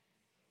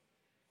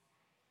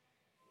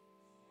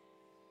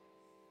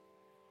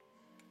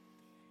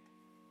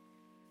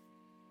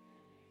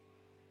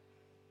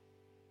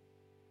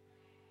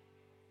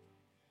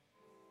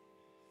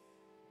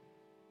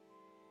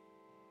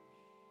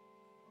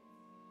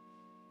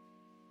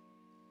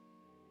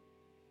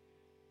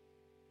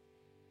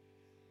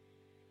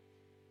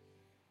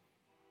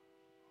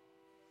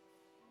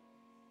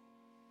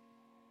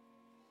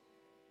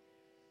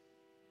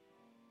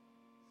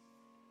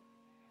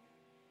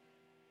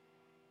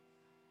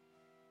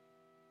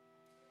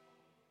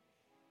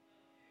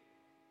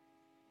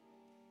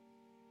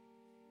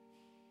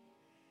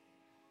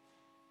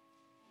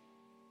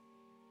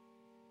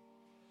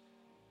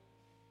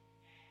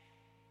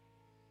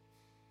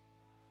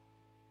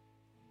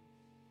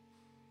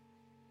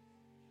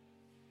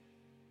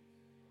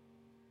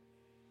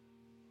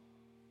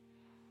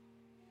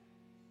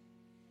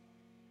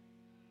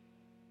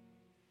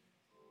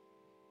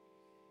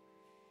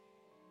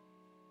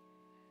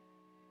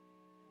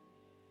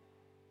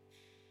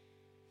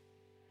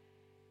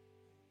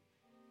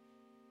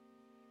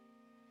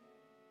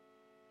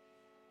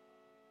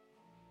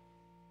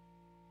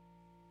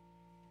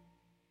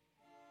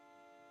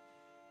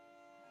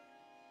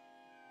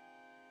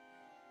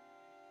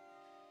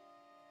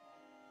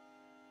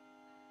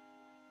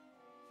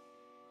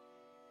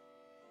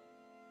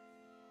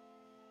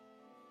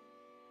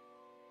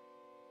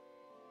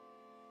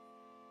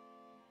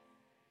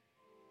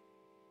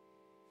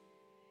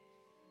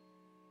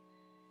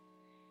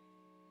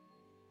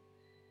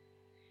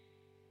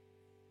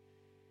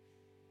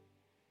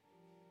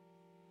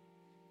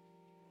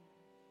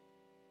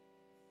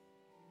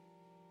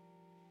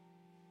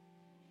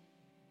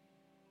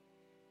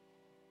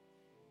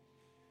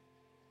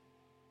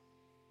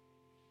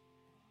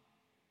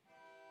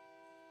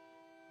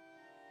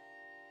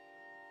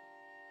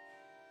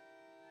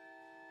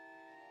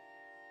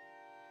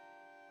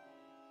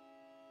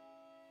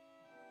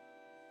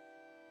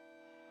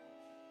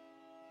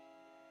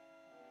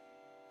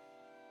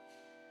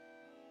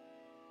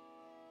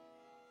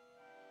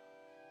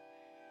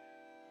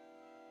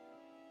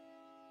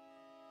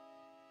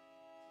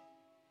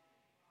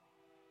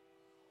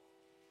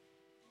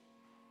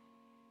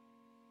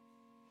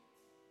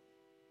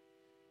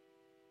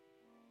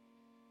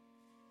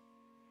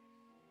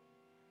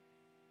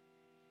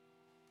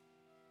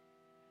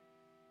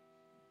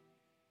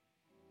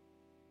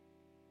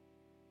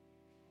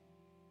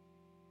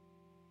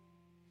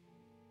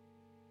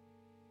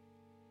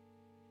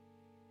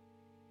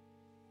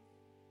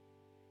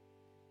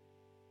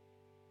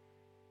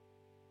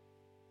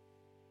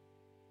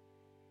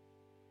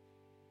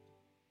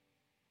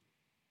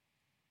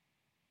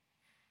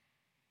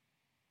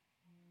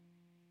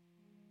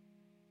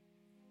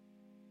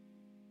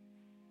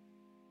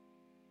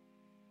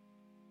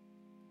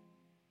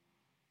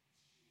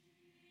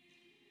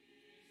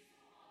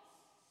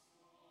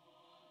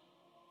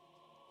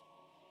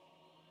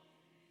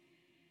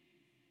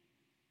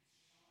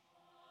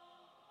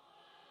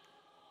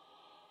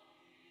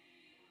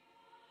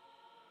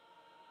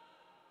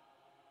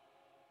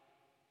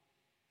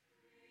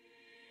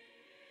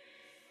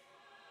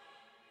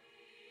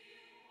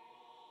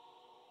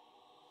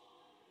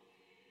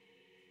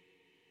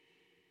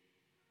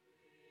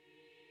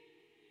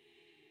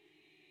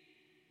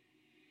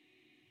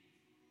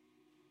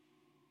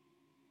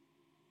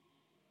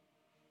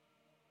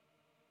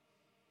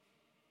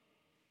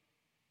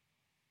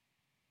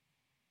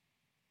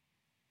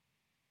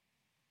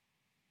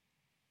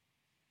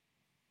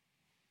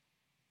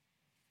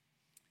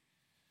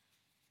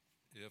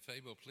If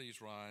able,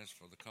 please rise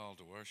for the call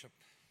to worship.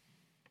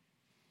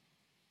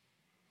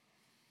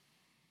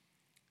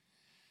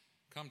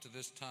 Come to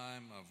this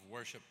time of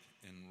worship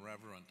in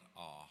reverent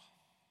awe.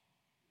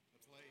 The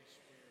place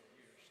where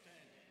we are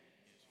standing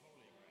is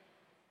holy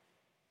ground.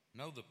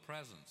 Know the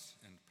presence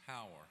and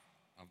power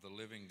of the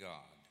living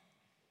God.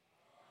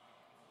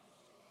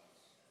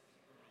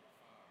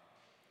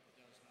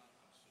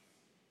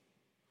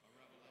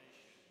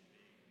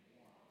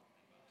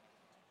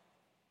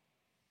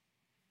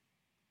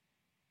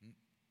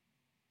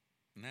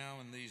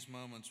 Now, in these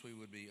moments, we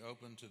would be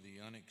open to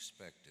the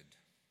unexpected.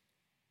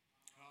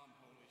 Come,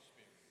 Holy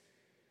Spirit,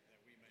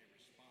 that we may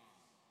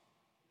respond,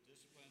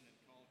 discipline and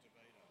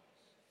cultivate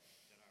us,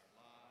 that our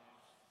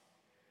lives.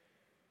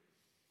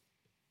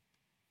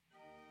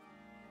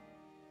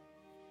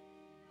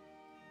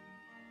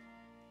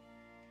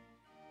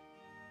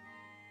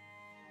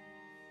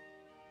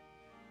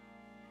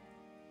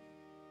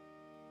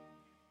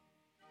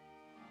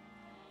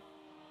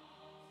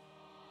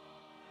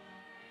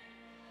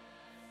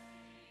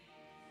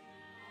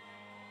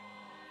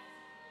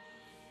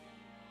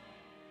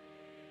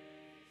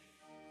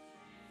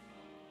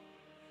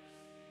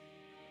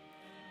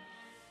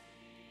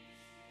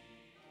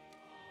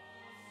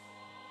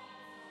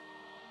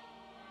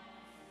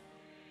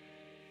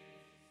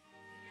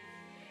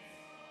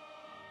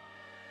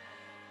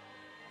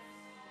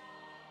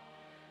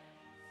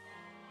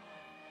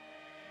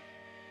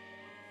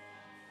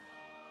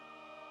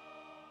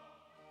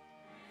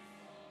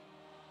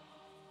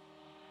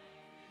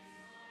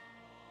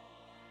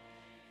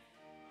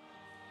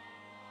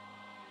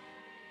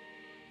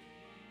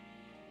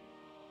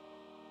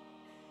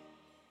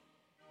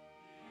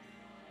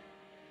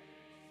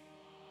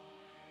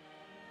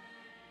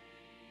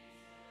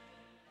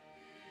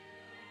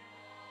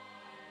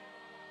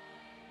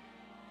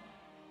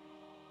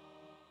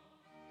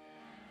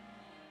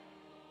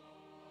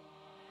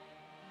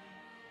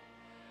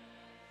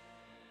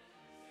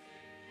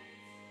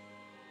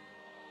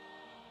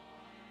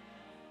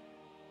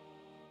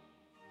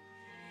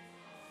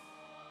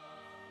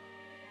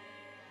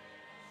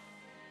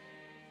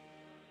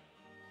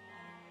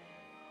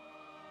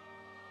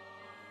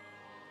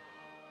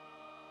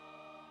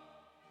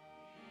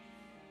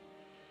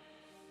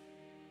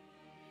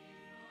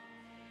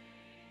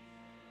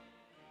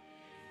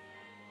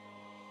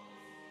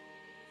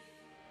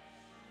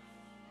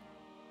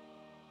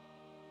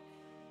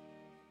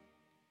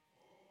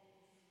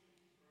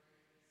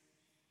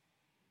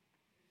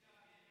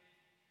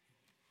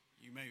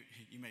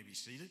 You may be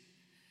seated.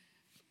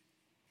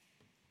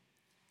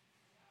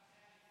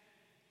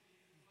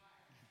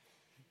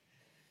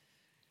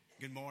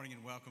 Good morning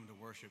and welcome to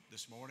worship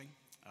this morning.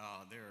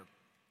 There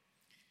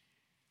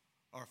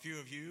are a few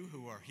of you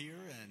who are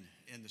here and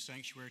in the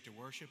sanctuary to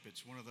worship.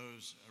 It's one of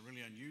those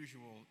really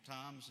unusual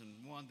times, and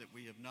one that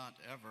we have not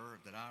ever,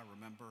 that I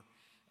remember,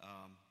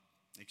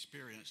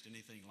 experienced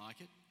anything like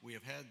it. We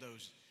have had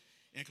those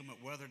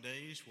inclement weather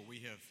days where we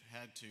have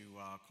had to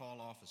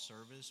call off a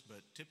service,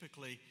 but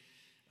typically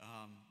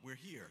we're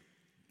here.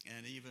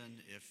 And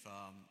even if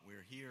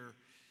we're here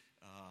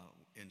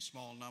in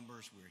small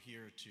numbers, we're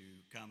here to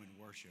come and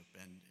worship.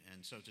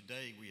 And so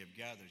today we have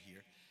gathered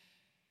here.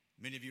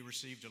 Many of you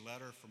received a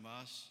letter from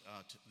us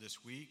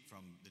this week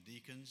from the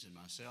deacons and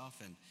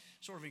myself, and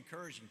sort of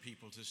encouraging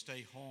people to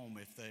stay home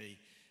if they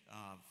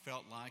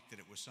felt like that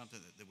it was something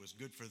that was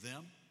good for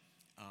them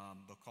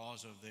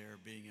because of their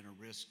being in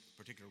a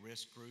particular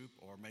risk group,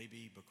 or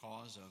maybe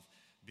because of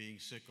being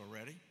sick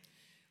already,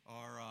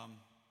 or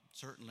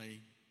certainly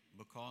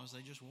because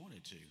they just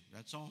wanted to.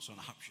 That's also an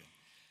option.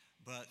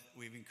 But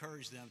we've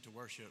encouraged them to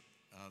worship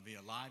via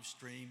live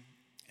stream.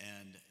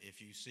 And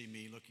if you see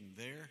me looking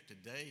there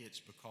today, it's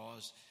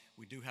because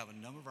we do have a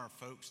number of our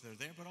folks that are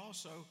there, but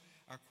also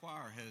our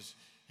choir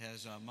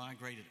has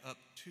migrated up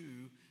to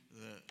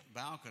the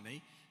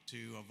balcony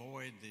to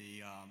avoid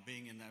the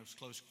being in those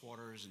close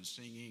quarters and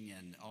singing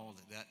and all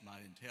that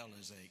might entail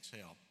as they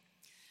exhale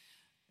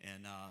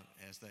and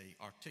as they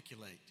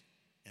articulate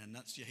and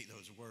enunciate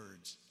those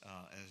words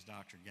as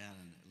Dr.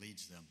 Gannon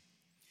leads them.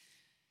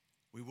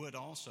 We would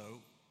also,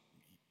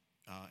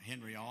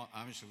 Henry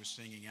obviously was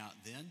singing out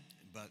then,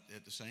 but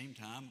at the same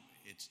time,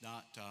 it's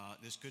not,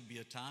 this could be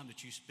a time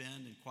that you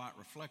spend in quiet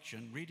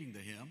reflection reading the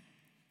hymn,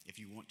 if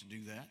you want to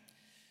do that.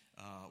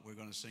 We're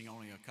going to sing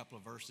only a couple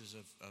of verses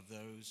of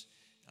those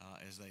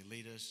as they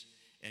lead us.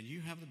 And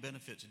you have the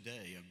benefit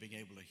today of being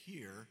able to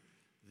hear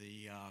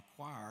the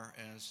choir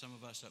as some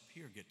of us up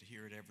here get to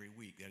hear it every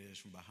week, that is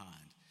from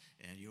behind.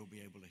 And you'll be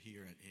able to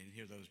hear it and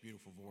hear those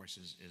beautiful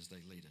voices as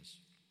they lead us.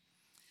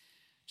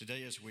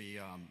 Today, as we,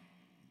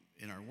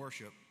 in our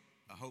worship,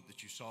 I hope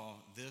that you saw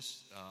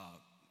this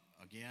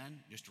again.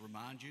 Just to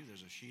remind you,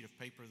 there's a sheet of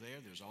paper there.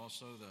 There's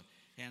also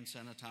the hand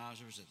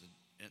sanitizers at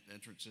the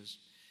entrances.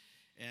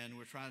 And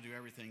we're trying to do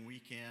everything we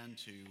can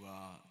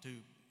to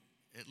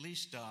at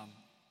least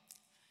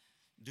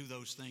do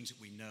those things that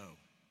we know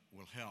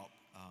will help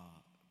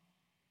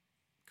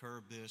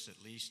curb this,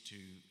 at least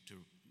to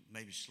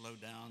maybe slow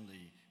down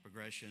the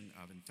progression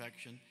of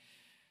infection.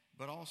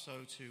 but also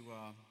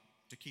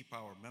to keep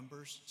our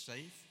members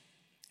safe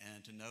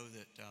and to know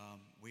that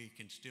we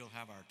can still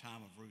have our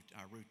time of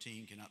our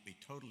routine cannot be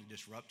totally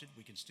disrupted.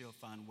 We can still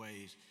find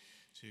ways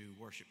to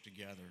worship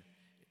together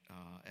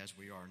as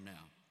we are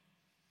now.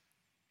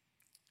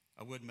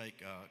 I would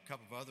make a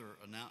couple of other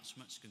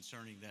announcements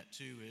concerning that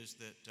too, is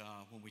that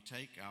when we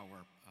take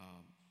our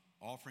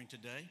offering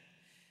today,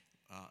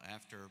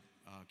 after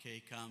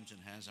Kay comes and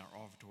has our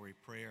offertory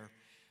prayer,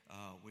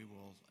 we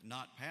will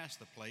not pass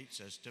the plates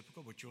as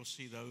typical, but you'll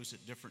see those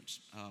at different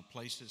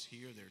places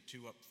here. There are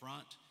two up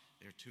front,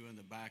 there are two in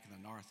the back and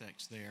the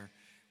narthex there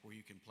where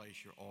you can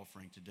place your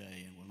offering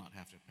today and will not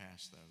have to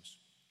pass those.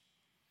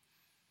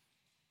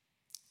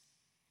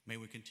 May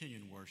we continue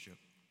in worship.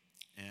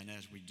 And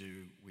as we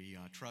do, we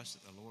trust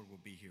that the Lord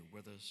will be here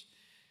with us.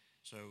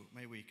 So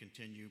may we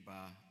continue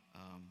by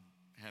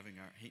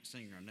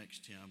singing our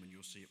next hymn, and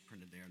you'll see it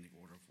printed there in the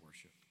order of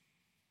worship.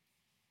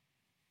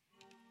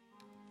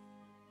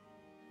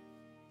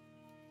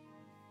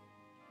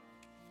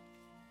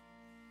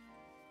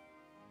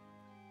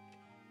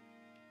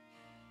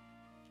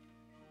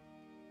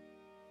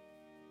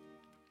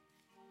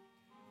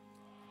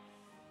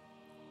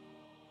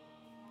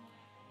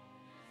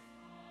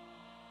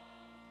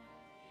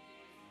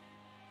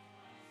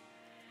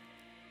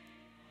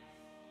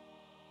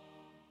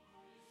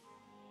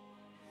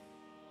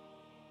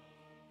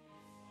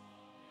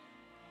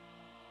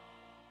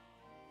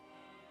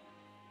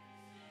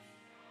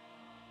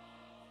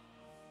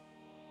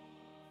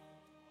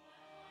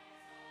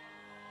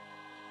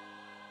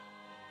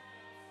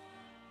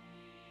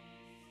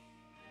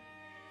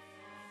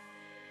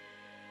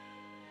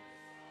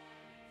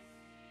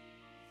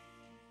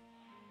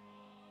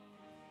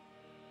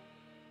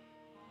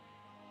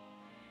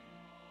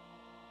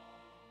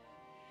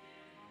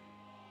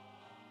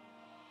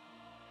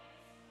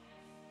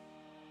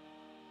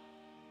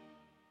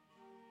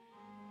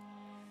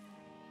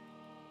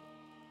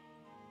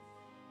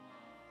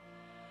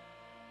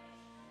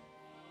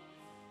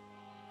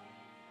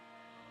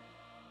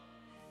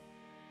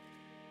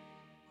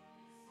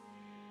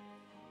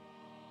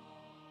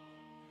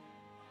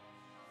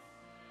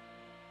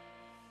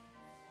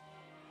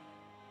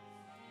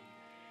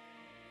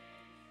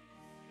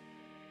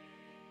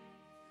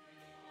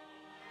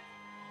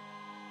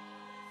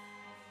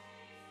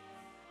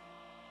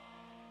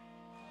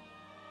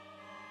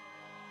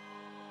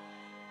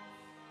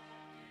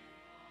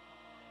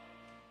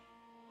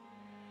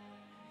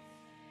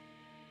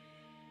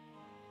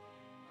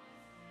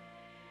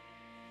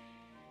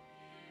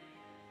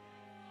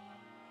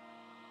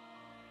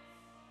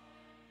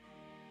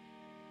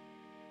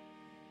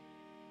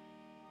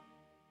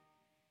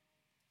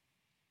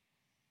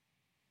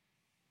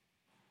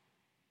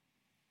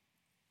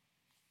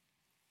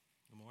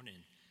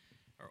 Morning.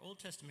 Our Old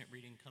Testament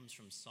reading comes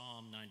from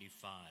Psalm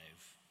 95.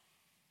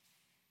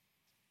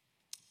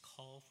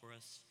 Call for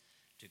us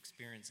to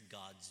experience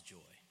God's joy.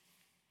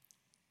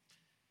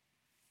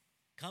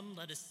 Come,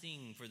 let us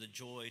sing for the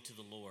joy to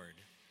the Lord.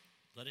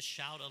 Let us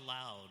shout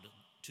aloud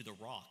to the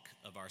rock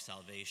of our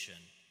salvation.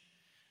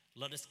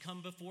 Let us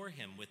come before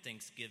him with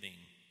thanksgiving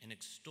and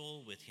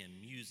extol with him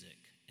music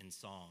and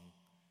song.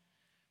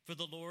 For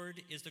the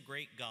Lord is the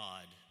great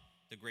God,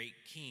 the great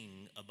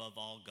King above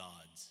all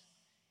gods.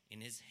 In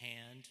his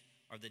hand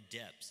are the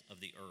depths of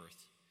the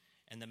earth,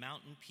 and the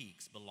mountain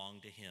peaks belong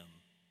to him.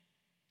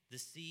 The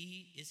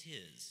sea is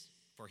his,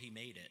 for he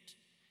made it,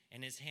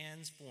 and his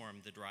hands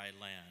formed the dry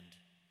land.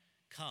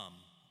 Come,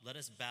 let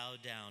us bow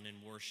down and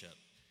worship.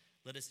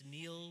 Let us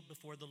kneel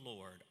before the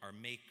Lord, our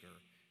Maker,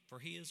 for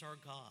he is our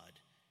God,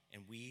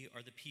 and we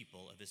are the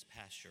people of his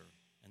pasture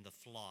and the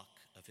flock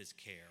of his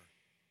care.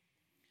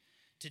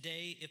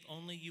 Today, if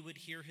only you would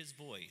hear his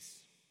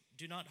voice,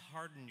 do not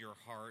harden your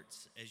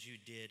hearts as you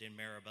did in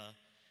Meribah,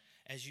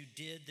 as you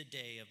did the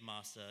day of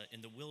Massah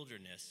in the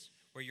wilderness,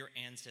 where your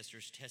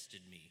ancestors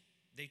tested me.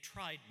 They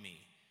tried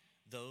me,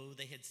 though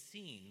they had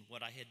seen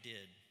what I had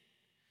did.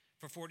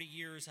 For 40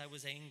 years I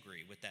was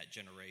angry with that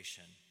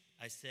generation.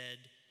 I said,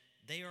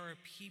 they are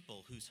a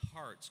people whose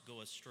hearts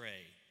go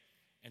astray,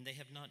 and they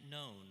have not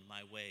known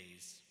my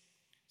ways.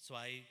 So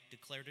I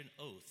declared an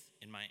oath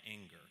in my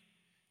anger.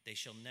 They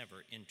shall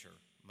never enter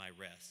my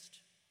rest.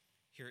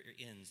 Here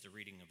ends the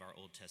reading of our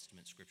Old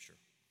Testament scripture.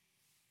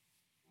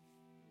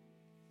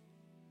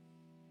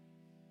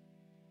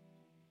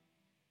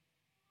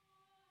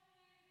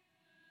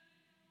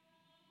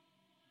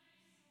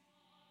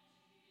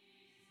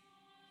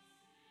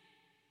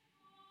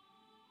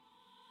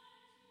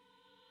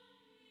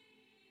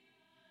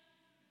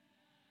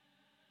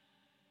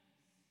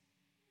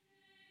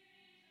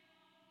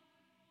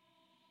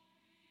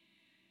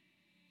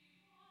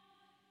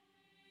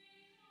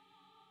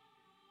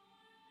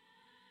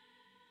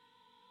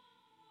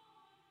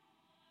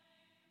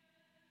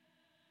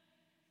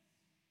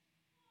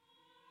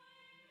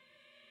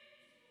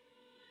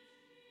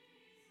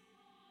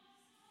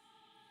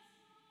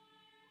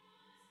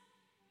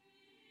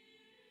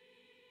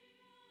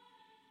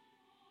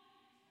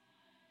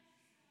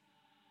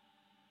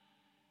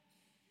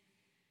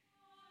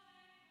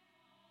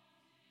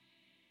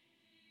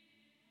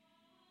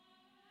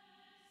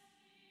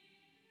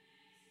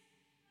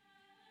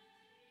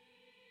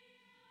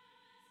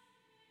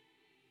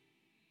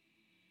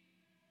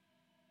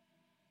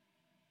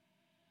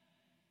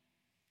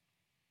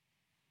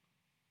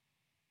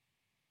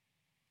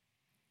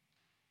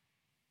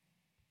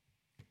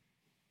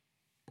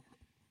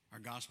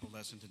 gospel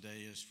lesson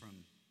today is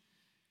from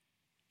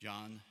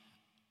John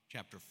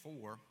chapter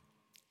 4,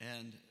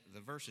 and the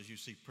verses you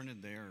see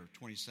printed there are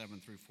 27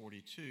 through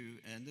 42,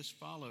 and this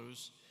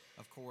follows,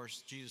 of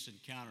course, Jesus'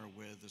 encounter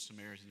with the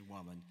Samaritan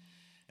woman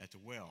at the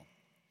well.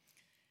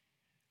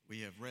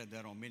 We have read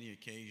that on many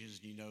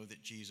occasions. You know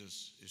that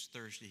Jesus is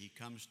thirsty. He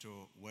comes to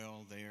a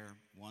well there,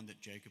 one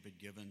that Jacob had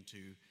given to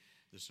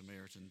the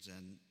Samaritans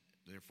and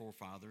their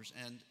forefathers,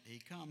 and he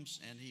comes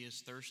and he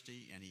is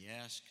thirsty, and he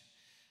asks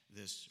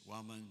this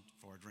woman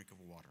for a drink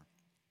of water.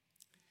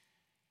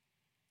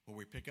 Well,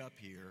 we pick up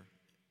here,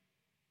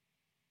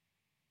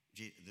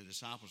 the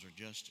disciples are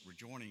just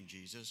rejoining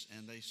Jesus,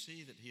 and they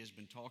see that he has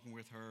been talking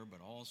with her,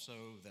 but also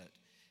that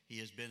he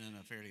has been in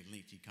a fairly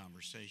lengthy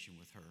conversation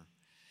with her.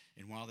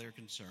 And while they're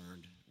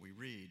concerned, we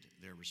read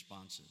their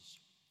responses.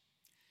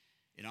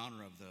 In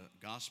honor of the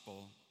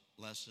gospel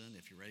lesson,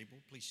 if you're able,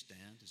 please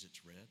stand as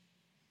it's read.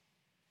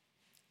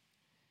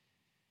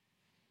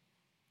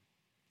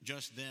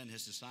 Just then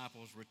his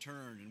disciples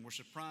returned and were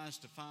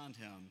surprised to find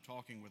him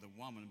talking with a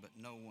woman, but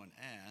no one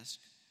asked,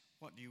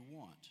 "What do you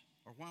want?"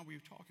 or "Why were you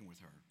talking with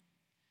her?"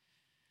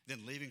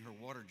 Then leaving her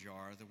water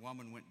jar, the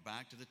woman went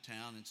back to the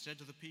town and said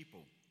to the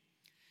people,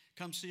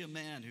 "Come see a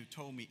man who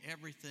told me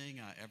everything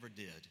I ever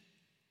did.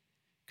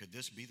 Could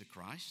this be the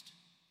Christ?"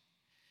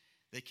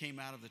 They came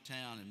out of the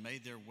town and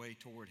made their way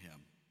toward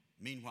him.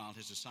 Meanwhile,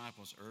 his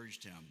disciples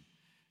urged him,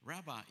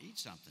 "Rabbi, eat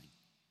something."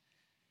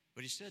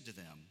 But he said to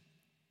them,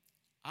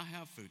 "I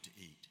have food to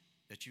eat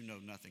that you know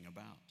nothing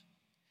about."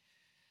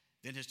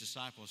 Then his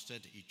disciples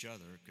said to each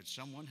other, "Could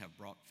someone have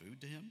brought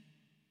food to him?"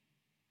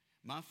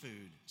 "My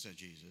food," said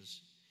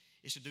Jesus,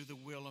 "is to do the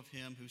will of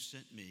him who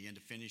sent me and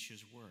to finish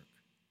his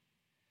work.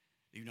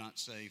 Do you not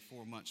say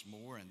 4 months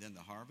more and then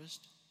the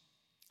harvest?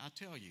 I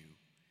tell you,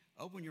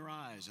 open your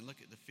eyes and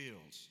look at the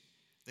fields.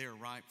 They are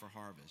ripe for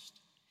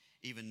harvest.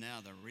 Even now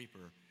the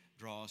reaper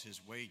draws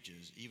his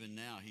wages. Even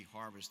now he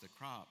harvests the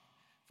crop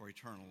for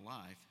eternal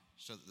life,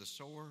 so that the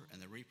sower and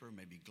the reaper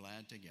may be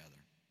glad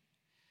together."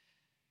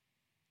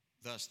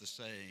 Thus the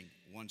saying,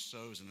 "One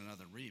sows and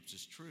another reaps,"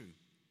 is true.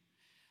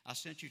 I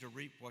sent you to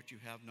reap what you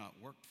have not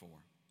worked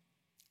for.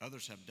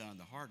 Others have done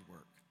the hard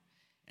work,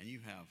 and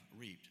you have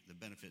reaped the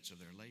benefits of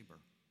their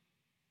labor.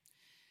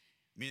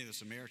 Many of the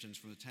Samaritans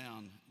from the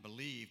town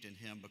believed in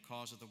him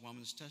because of the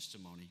woman's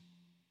testimony.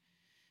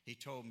 "He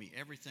told me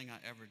everything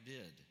I ever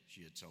did,"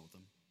 she had told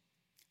them.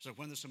 So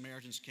when the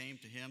Samaritans came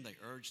to him, they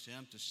urged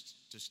him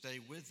to stay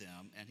with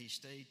them, and he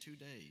stayed 2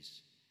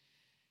 days.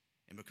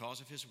 And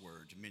because of his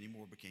words, many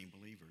more became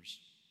believers.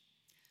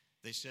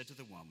 They said to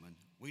the woman,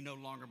 "We no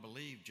longer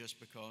believe just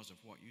because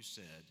of what you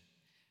said.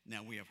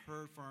 Now we have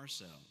heard for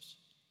ourselves,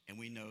 and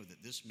we know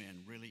that this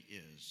man really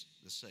is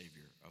the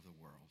Savior of the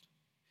world."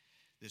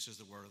 This is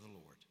the word of the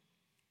Lord.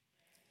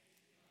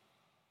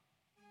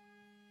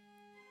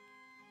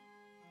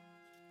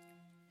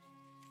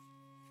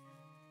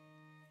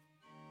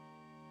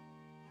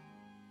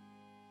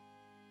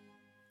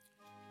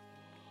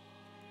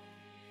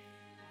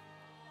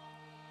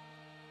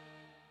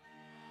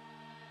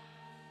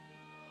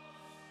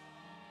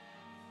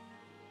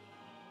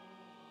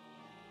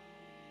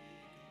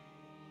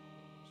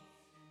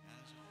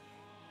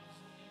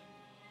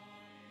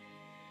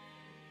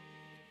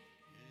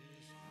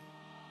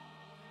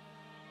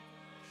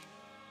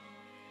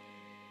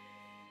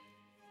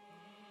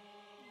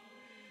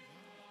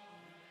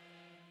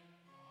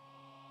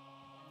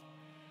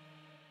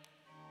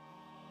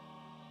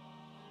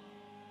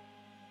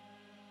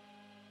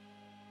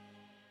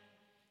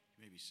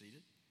 You may be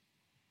seated.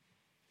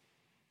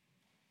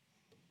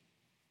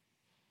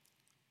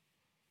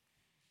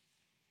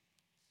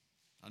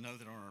 I know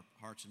that on our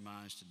hearts and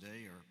minds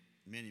today are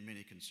many,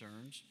 many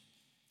concerns.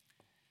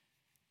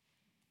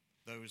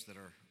 Those that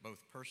are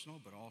both personal,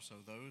 but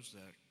also those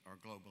that are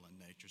global in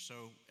nature.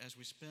 So as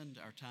we spend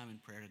our time in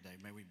prayer today,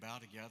 may we bow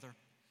together,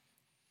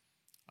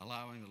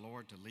 allowing the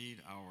Lord to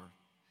lead our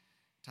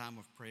time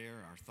of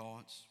prayer, our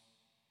thoughts,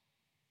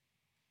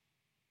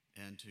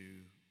 and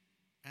to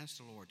ask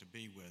the Lord to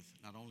be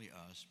with not only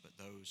us, but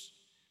those,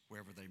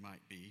 wherever they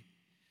might be,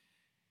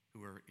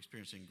 who are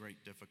experiencing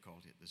great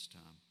difficulty at this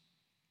time.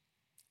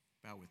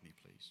 Bow with me,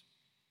 please.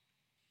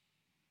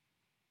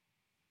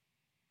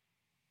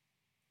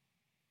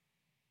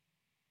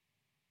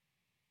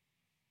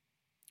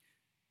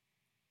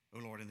 Oh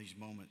Lord, in these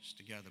moments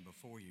together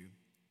before you,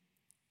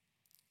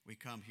 we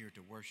come here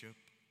to worship,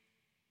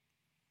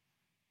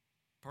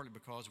 partly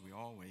because we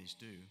always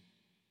do,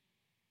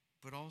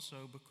 but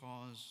also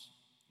because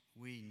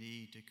we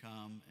need to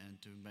come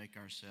and to make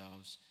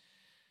ourselves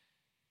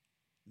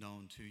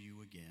known to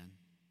you again,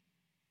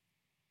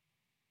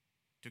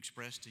 to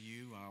express to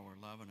you our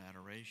love and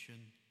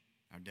adoration,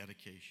 our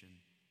dedication,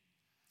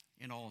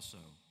 and also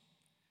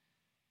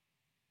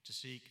to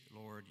seek,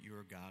 Lord,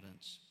 your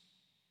guidance,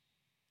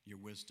 your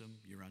wisdom,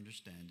 your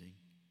understanding,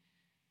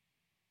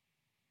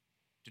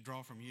 to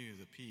draw from you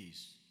the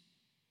peace,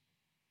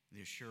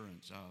 the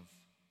assurance of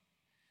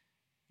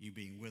you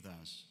being with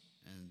us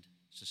and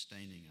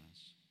sustaining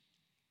us.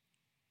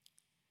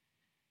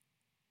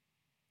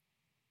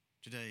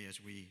 Today,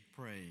 as we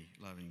pray,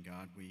 loving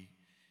God, we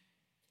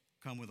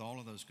come with all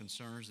of those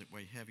concerns that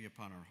weigh heavy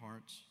upon our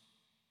hearts.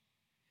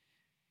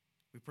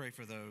 We pray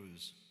for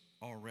those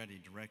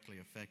already directly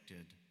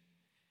affected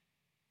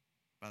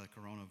by the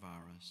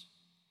coronavirus,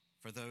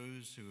 for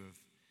those who have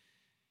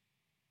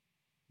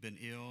been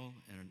ill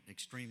and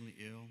extremely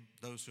ill,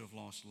 those who have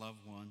lost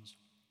loved ones.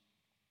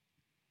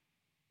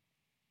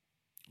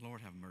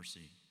 Lord, have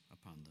mercy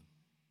upon them.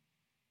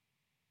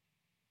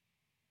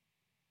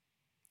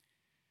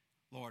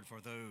 Lord,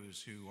 for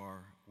those who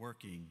are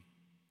working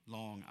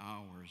long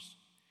hours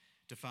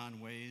to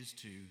find ways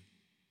to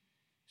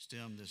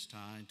stem this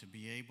tide, to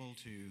be able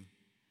to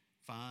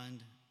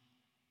find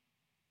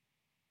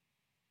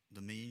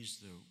the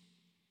means,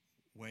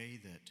 the way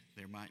that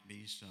there might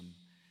be some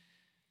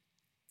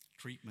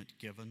treatment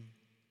given.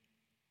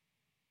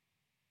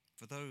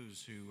 For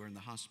those who are in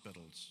the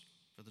hospitals,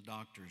 for the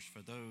doctors,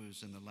 for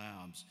those in the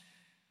labs,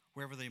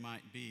 wherever they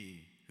might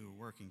be, who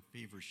are working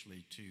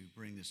feverishly to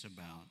bring this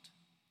about,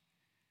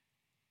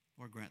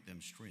 Lord, grant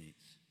them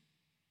strength,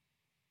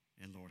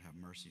 and Lord, have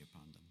mercy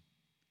upon them.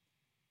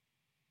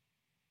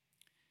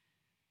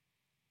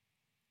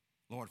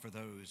 Lord, for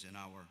those in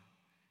our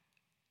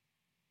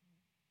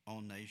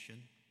own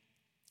nation,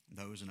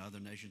 those in other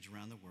nations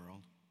around the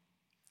world,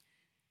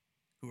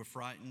 who are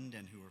frightened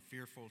and who are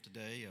fearful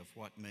today of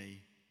what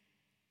may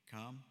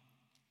come,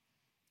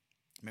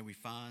 may we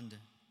find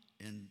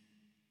in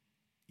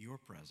your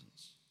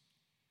presence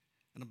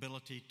an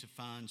ability to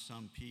find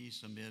some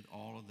peace amid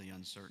all of the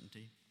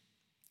uncertainty.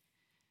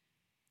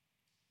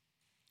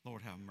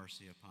 Lord, have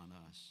mercy upon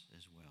us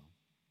as well.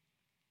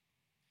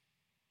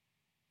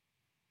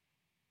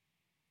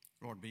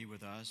 Lord, be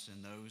with us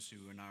and those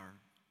who in our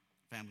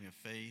family of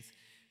faith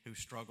who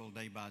struggle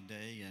day by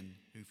day and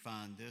who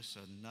find this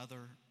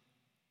another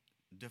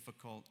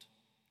difficult,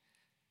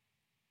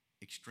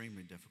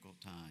 extremely difficult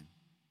time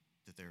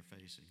that they're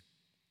facing.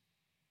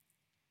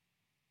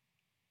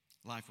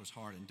 Life was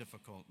hard and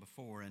difficult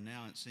before, and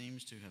now it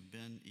seems to have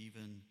been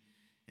even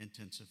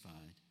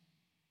intensified.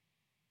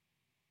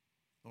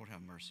 Lord,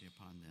 have mercy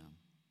upon them.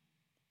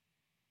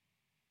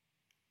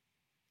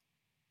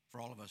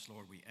 For all of us,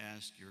 Lord, we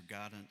ask your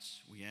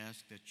guidance. We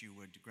ask that you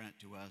would grant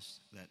to us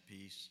that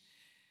peace.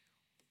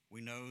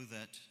 We know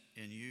that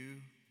in you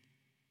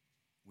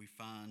we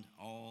find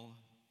all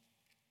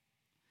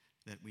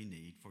that we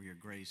need, for your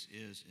grace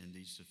is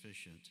indeed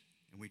sufficient.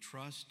 And we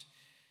trust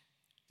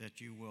that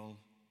you will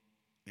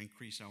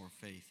increase our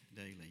faith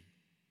daily.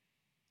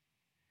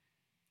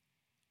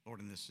 Lord,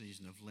 in this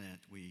season of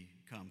Lent, we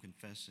come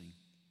confessing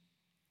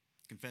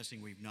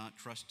we've not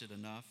trusted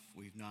enough,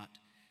 we've not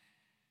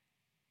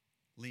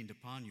leaned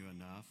upon you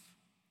enough,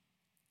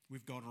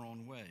 we've gone our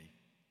own way.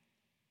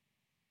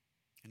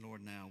 And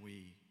Lord, now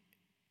we,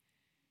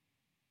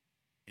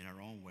 in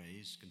our own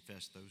ways,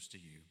 confess those to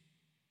you.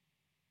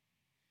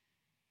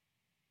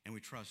 And we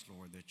trust,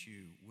 Lord, that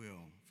you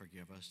will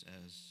forgive us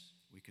as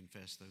we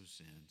confess those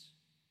sins.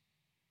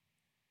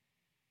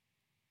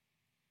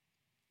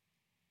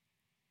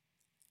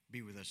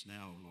 Be with us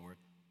now, O Lord.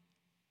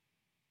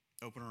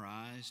 Open our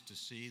eyes to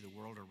see the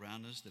world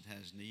around us that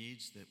has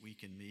needs that we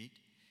can meet.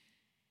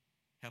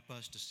 Help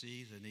us to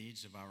see the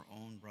needs of our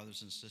own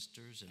brothers and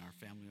sisters in our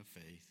family of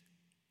faith.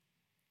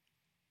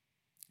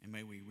 And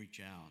may we reach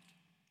out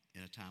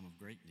in a time of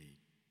great need.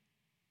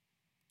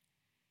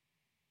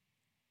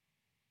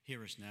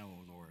 Hear us now,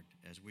 O Lord,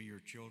 as we,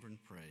 your children,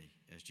 pray,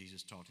 as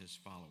Jesus taught his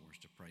followers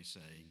to pray,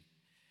 saying,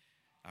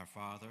 Our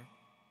Father,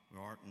 who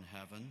art in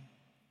heaven,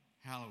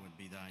 hallowed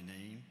be thy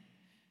name.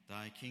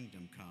 Thy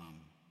kingdom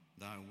come,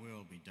 thy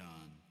will be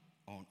done,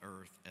 on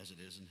earth as it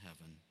is in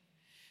heaven.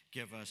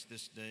 Give us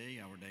this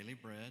day our daily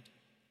bread,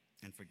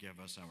 and forgive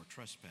us our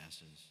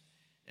trespasses,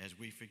 as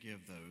we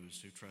forgive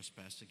those who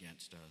trespass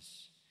against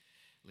us.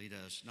 Lead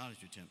us not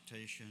into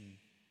temptation,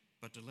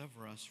 but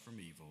deliver us from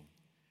evil.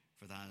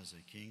 For thine is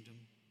the kingdom,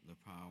 the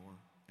power,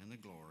 and the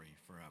glory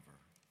forever.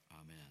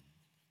 Amen.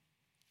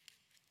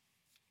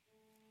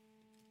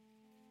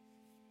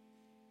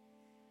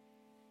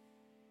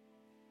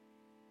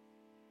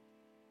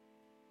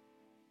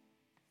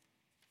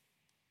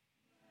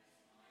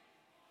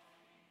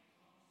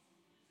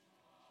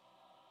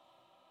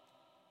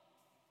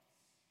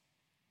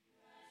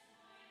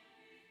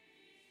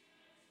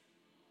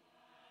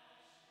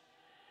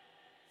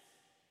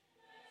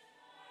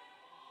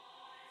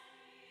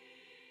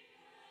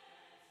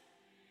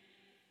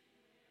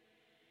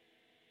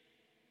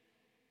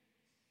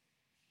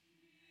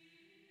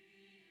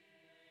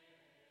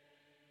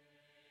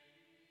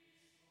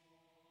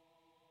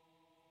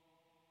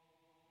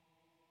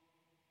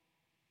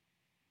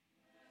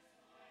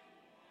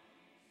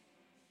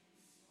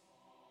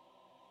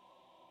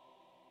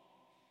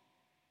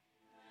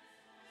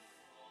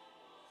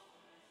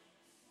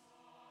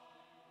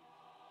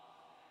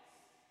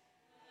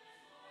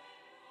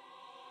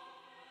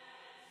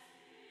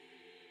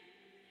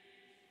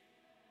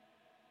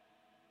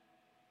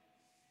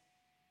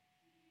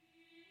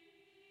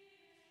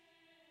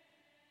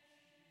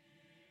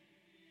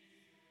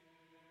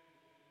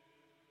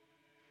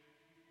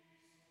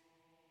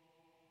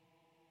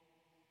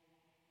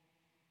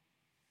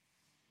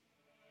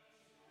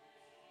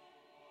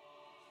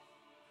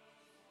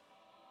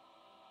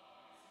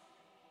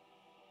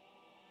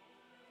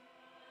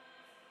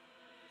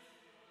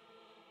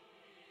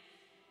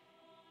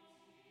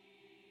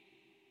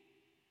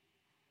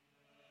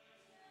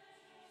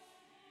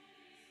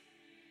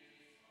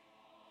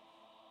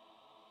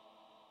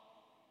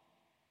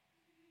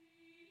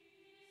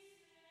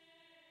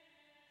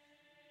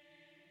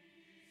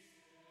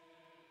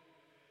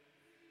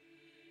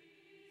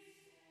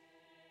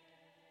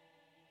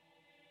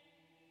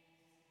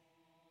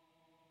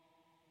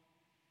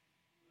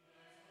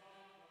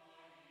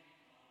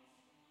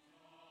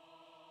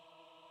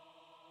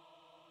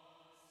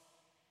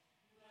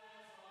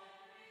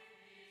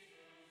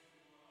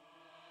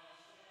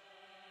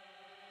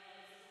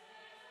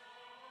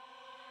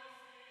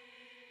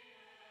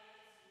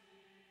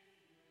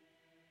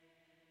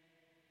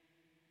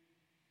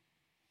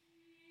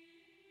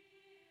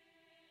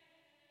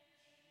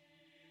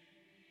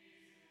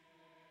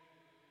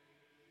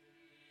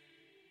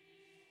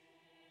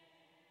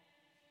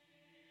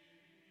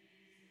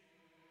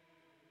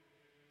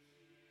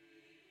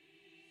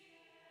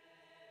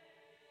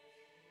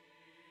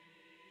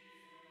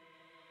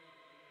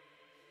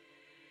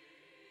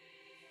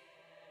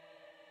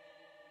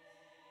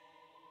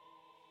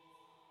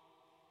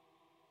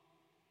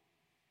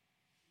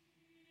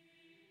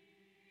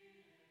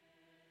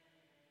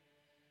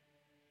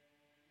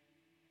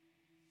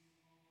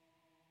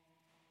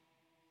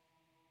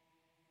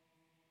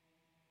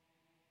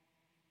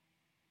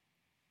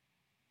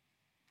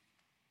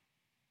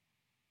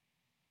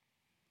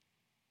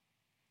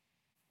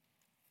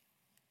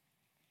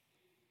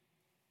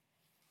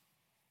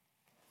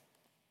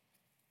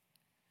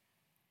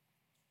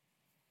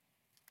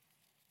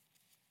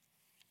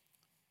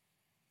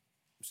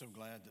 I'm so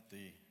glad that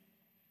the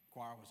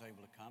choir was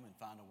able to come and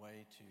find a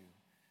way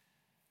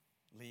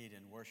to lead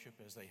in worship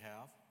as they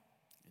have.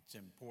 It's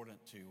important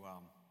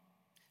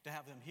to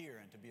have them here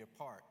and to be a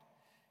part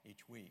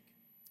each week.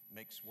 It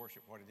makes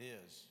worship what it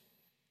is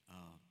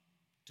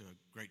to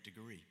a great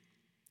degree.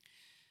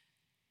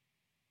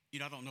 You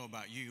know, I don't know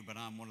about you, but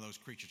I'm one of those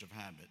creatures of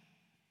habit.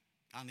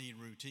 I need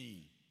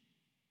routine.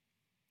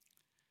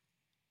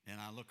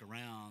 And I look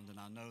around and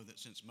I know that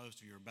since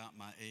most of you are about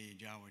my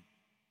age, I would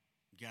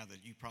gather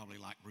that you probably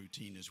like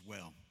routine as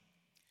well.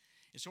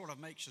 It sort of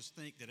makes us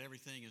think that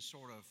everything is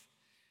sort of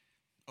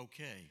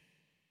okay.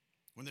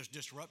 When there's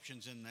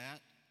disruptions in that,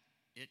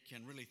 it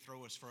can really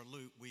throw us for a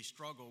loop. We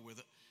struggle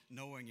with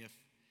knowing if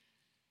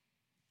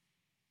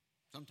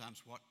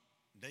sometimes what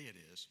day it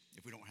is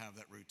if we don't have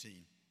that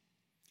routine.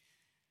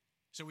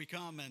 So we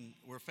come and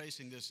we're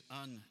facing this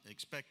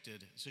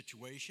unexpected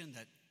situation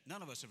that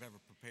none of us have ever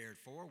prepared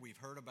for. We've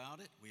heard about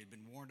it, we had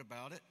been warned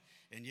about it,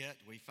 and yet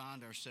we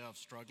find ourselves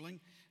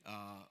struggling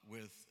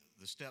with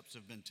the steps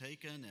have been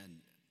taken, and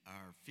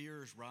our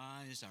fears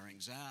rise, our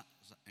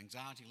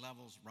anxiety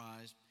levels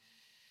rise.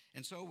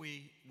 And so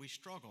we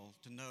struggle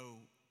to know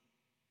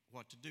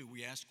what to do.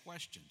 We ask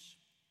questions.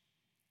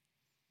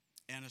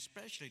 And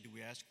especially do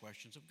we ask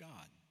questions of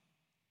God.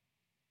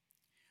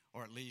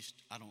 Or at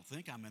least, I don't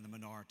think I'm in the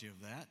minority of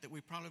that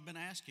we've probably been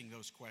asking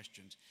those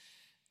questions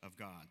of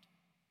God.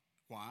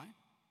 Why?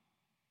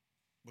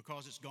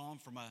 Because it's gone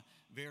from a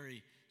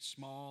very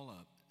small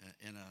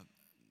and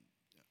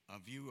a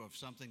view of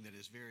something that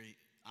is very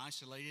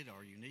isolated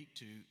or unique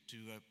to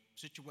a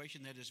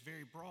situation that is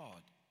very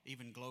broad,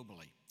 even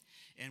globally.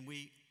 And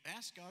we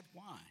ask God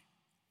why.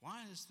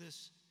 Why is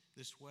this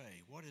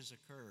way? What has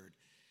occurred?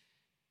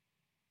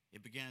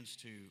 It begins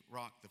to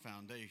rock the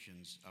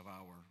foundations of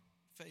our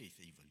faith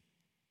even.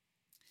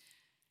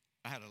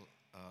 I had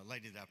a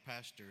lady that I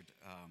pastored,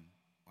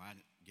 I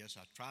guess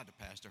I tried to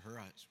pastor her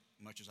as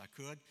much as I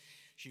could.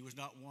 She was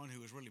not one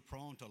who was really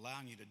prone to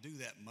allowing you to do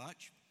that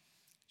much.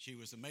 She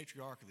was the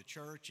matriarch of the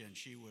church, and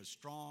she was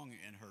strong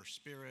in her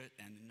spirit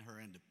and in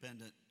her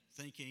independent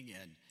thinking,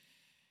 and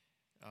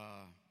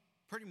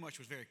pretty much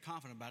was very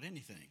confident about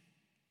anything.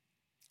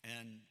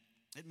 And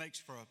it makes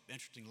for an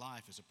interesting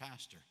life as a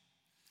pastor.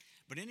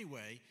 But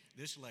anyway,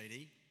 this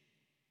lady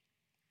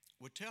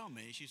would tell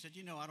me, she said,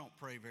 you know, I don't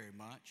pray very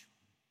much,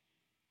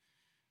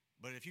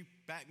 but if you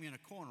back me in a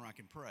corner, I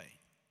can pray.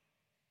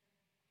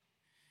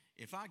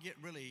 If I get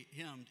really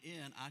hemmed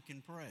in, I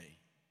can pray.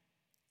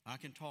 I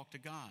can talk to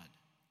God.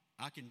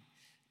 I can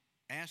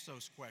ask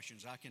those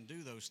questions. I can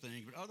do those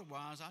things, but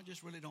otherwise, I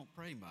just really don't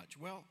pray much.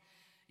 Well,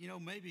 you know,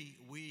 maybe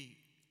we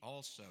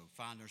also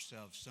find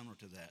ourselves similar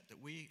to that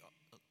we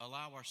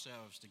allow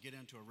ourselves to get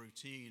into a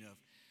routine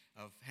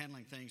of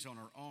handling things on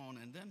our own,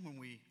 and then when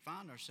we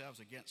find ourselves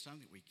against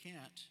something that we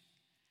can't,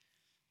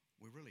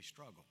 we really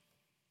struggle.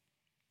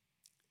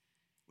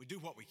 We do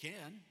what we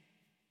can.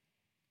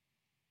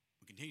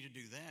 We continue to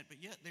do that,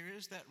 but yet there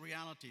is that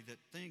reality that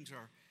things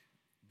are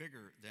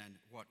bigger than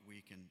what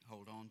we can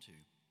hold on to.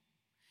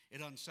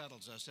 It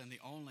unsettles us, and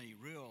the only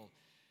real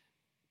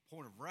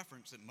point of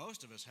reference that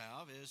most of us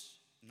have is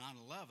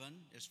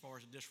 9/11, as far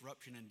as a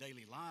disruption in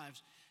daily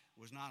lives,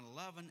 was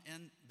 9/11,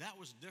 and that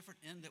was different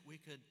in that we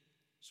could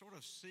sort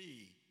of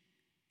see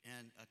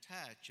and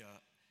attach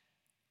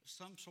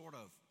some sort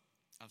of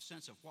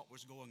sense of what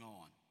was going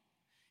on.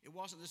 It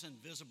wasn't this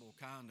invisible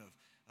kind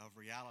of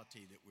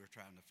reality that we're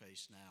trying to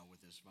face now with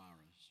this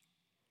virus.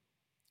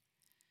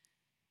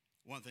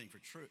 One thing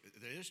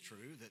that is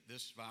true, that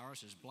this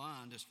virus is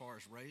blind as far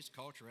as race,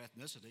 culture,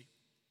 ethnicity.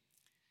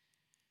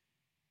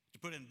 To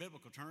put it in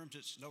biblical terms,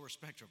 it's no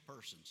respecter of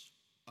persons,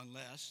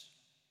 unless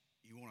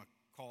you want to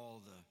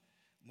call the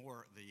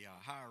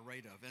higher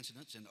rate of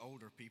incidence in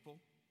older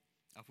people,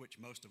 of which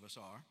most of us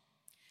are,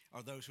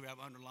 or those who have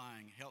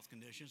underlying health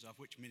conditions, of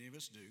which many of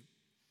us do.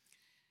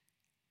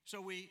 So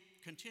we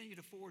continue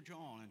to forge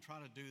on and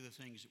try to do the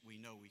things that we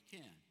know we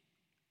can.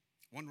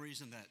 One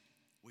reason that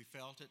we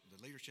felt it,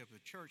 the leadership of the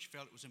church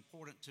felt it was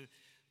important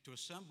to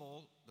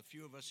assemble the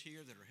few of us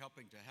here that are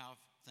helping to have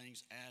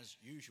things as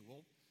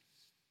usual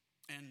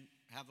and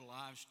have a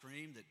live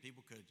stream that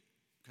people could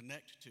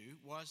connect to,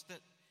 was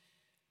that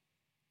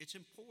it's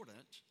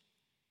important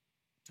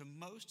to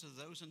most of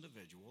those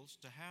individuals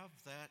to have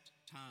that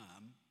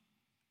time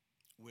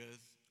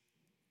with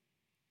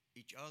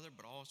each other,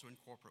 but also in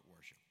corporate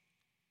worship.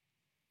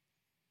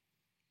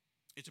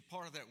 It's a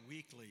part of that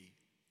weekly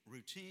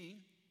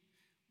routine,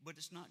 but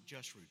it's not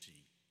just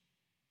routine.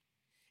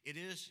 It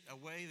is a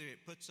way that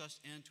it puts us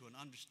into an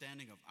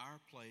understanding of our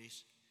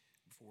place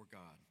before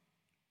God.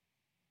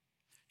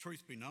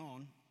 Truth be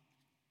known,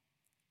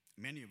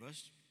 many of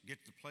us get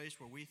to the place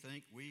where we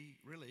think we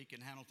really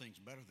can handle things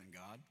better than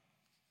God.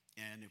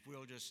 And if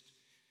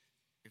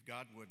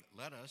God would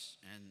let us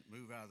and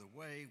move out of the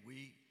way,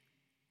 we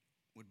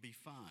would be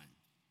fine.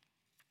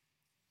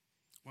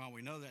 While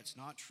we know that's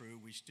not true,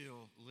 we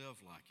still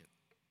live like it.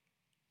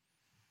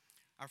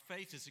 Our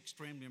faith is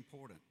extremely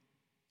important.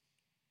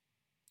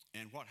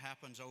 And what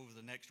happens over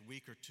the next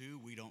week or two,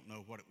 we don't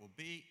know what it will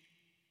be.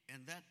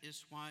 And that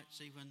is why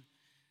it's even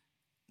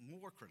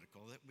more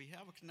critical that we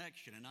have a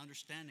connection and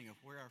understanding of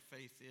where our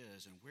faith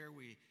is and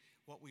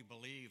what we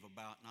believe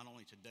about not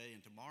only today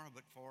and tomorrow,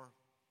 but for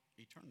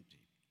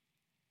eternity.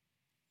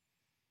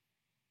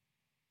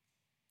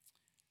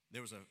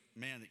 There was a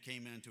man that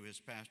came into his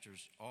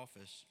pastor's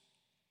office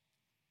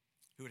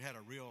who had had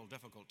a real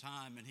difficult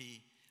time, and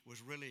he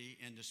was really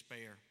in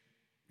despair.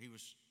 He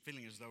was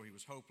feeling as though he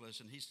was hopeless,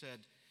 and he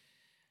said,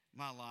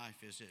 "My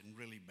life is in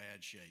really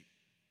bad shape,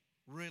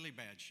 really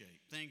bad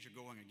shape. Things are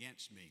going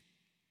against me."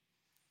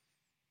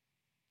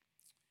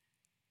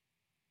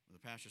 The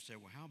pastor said,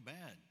 "Well, how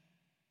bad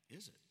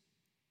is it?"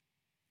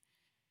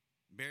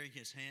 Burying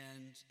his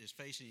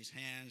face in his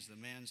hands, the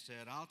man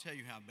said, "I'll tell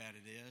you how bad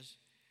it is.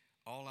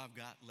 All I've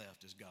got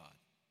left is God."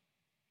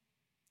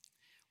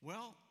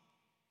 Well,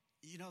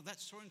 that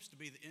seems to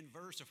be the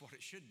inverse of what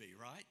it should be,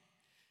 right?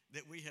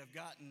 That we have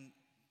gotten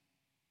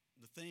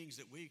the things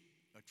that we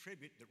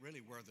attribute that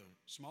really were the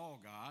small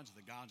gods,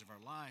 the gods of our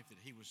life that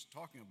he was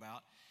talking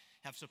about,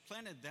 have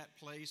supplanted that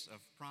place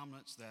of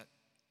prominence that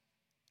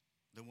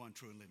the one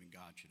true and living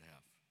God should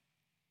have.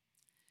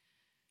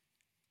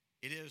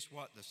 It is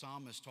what the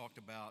psalmist talked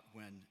about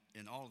when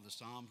in all of the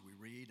Psalms we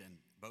read, and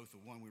both the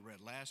one we read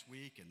last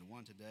week and the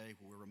one today,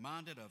 where we're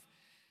reminded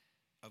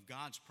of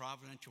God's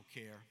providential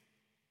care,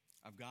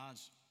 of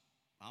God's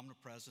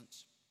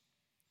omnipresence.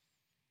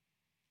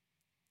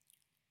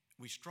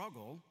 We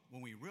struggle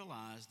when we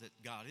realize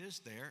that God is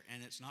there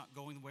and it's not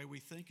going the way we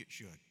think it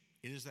should.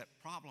 It is that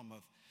problem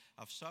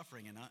of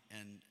suffering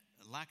and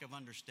lack of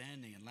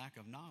understanding and lack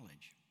of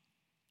knowledge.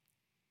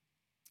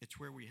 It's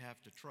where we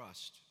have to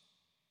trust.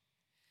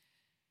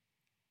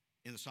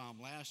 In the psalm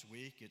last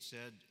week, it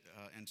said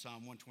in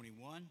Psalm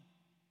 121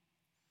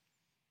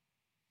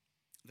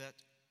 that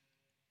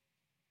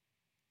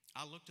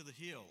I look to the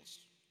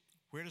hills.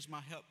 Where does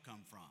my help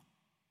come from?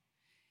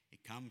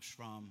 It comes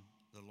from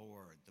the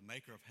Lord, the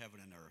maker of heaven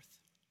and earth.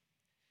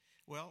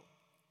 Well,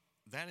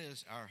 that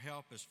is our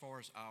help as far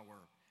as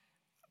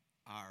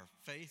our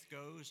faith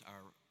goes,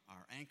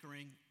 our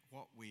anchoring,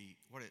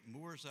 what it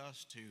moors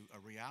us to a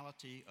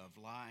reality of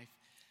life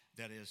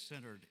that is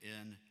centered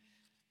in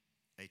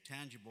a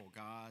tangible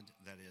God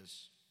that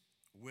is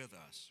with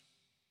us.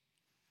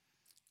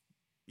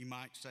 You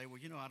might say, well,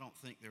 I don't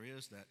think there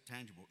is that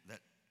tangible,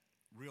 that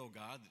real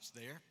God that's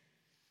there.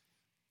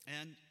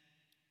 And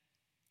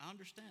I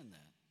understand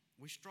that.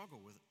 We struggle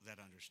with that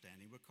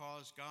understanding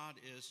because God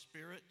is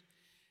spirit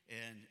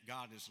and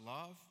God is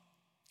love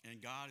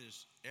and God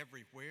is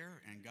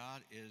everywhere and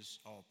God is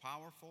all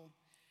powerful,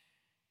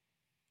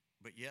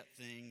 but yet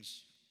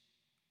things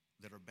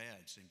that are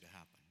bad seem to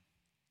happen.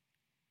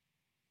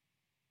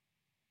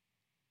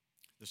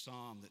 The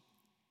psalm that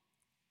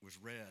was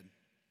read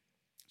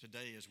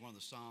today is one of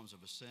the Psalms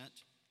of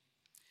Ascent.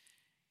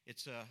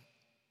 It's a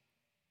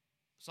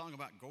song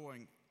about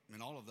going,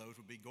 and all of those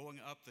would be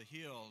going up the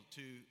hill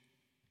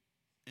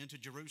into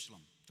Jerusalem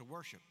to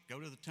worship,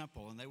 go to the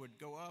temple, and they would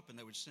go up and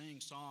they would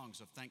sing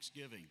songs of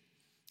thanksgiving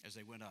as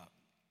they went up.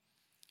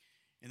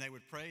 And they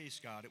would praise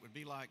God. It would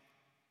be like,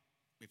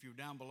 if you were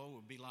down below, it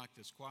would be like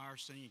this choir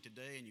singing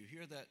today, and you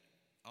hear that,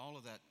 all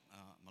of that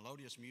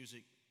melodious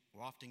music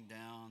wafting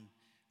down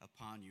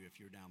upon you if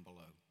you're down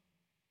below.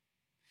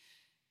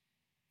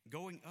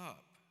 Going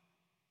up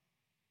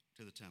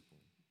to the temple,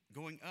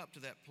 going up to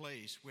that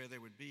place where there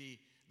would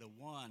be the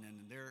one, and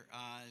in their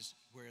eyes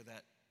where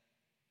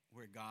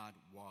God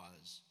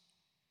was,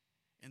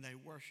 and they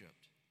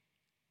worshiped.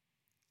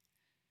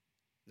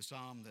 The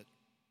psalm that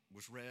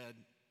was read,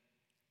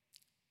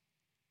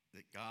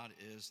 that God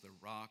is the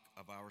rock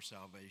of our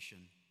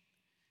salvation,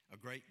 a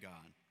great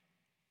God.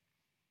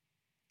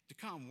 To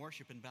come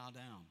worship and bow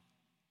down,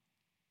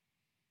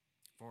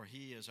 for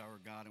he is our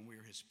God and we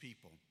are his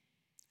people,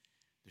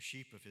 the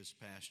sheep of his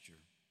pasture.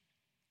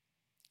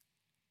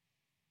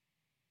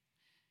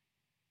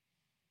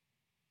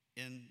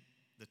 In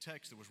the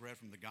text that was read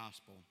from the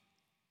gospel,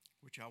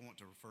 which I want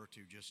to refer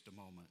to just a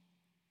moment,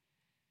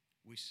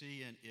 we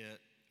see in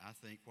it, I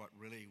think, what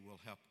really will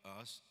help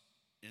us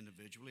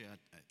individually.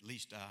 At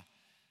least I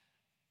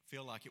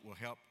feel like it will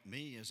help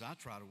me as I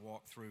try to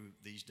walk through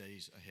these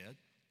days ahead.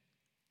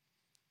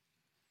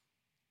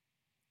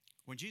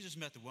 When Jesus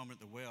met the woman at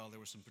the well, there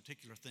were some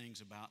particular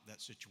things about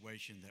that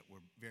situation that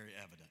were very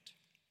evident.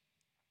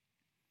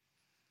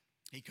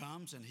 He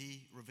comes and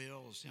he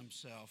reveals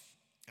himself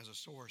as a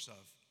source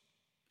of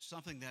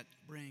something that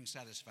brings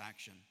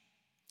satisfaction.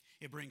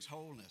 It brings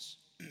wholeness.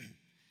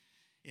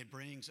 It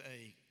brings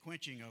a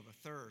quenching of a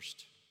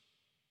thirst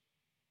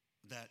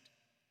that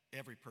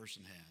every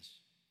person has.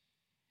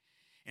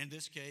 In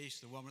this case,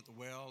 the woman at the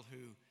well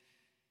who,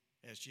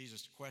 as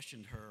Jesus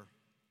questioned her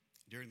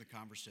during the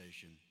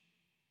conversation,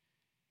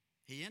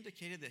 he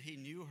indicated that he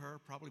knew her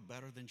probably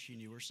better than she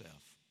knew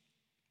herself.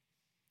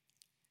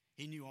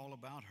 He knew all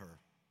about her.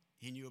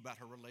 He knew about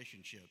her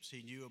relationships.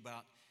 He knew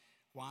about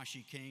why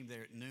she came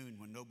there at noon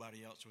when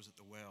nobody else was at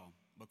the well,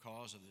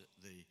 because of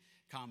the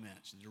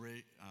comments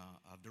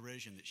of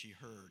derision that she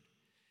heard,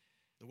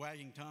 the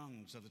wagging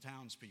tongues of the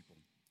townspeople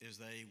as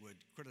they would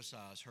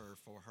criticize her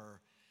for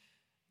her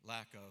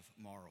lack of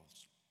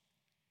morals.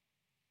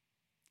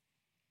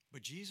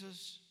 But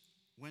Jesus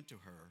went to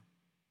her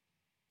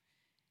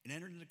and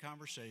entered into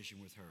conversation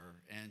with her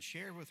and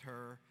shared with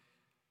her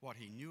what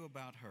he knew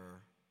about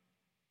her,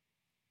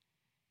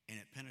 and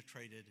it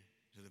penetrated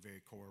to the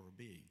very core of her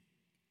being.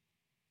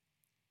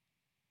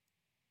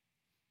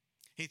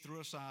 He threw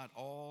aside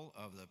all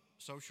of the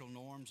social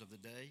norms of the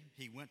day.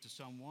 He went to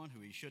someone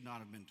who he should not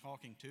have been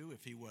talking to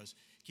if he was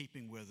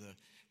keeping with the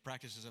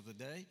practices of the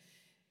day.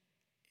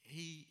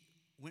 He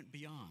went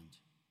beyond.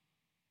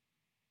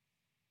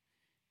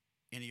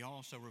 And he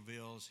also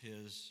reveals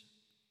his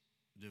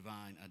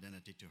divine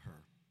identity to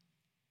her.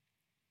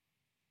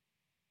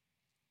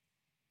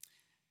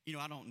 You know,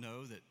 I don't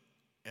know that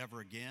ever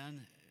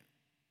again,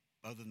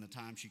 other than the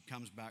time she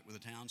comes back with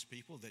the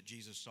townspeople, that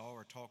Jesus saw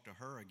or talked to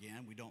her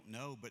again. We don't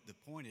know, but the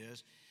point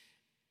is,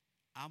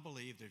 I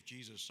believe that if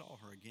Jesus saw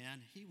her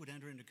again, he would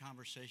enter into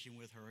conversation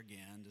with her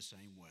again the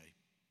same way.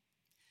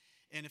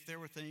 And if there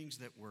were things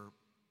that were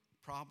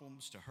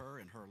problems to her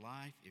in her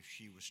life, if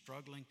she was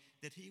struggling,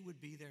 that he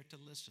would be there to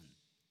listen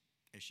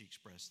as she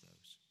expressed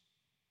those.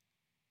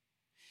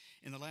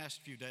 In the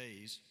last few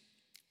days,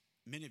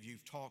 many of you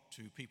have talked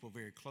to people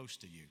very close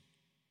to you,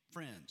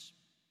 friends,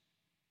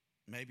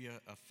 maybe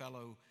a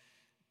fellow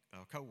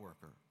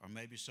coworker, or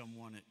maybe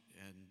someone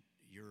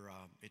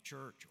at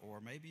church, or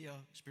maybe a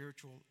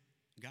spiritual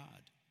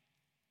guide.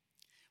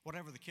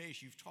 Whatever the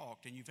case, you've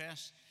talked and you've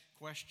asked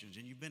questions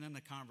and you've been in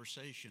a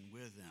conversation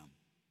with them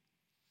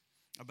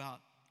about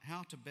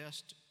how to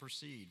best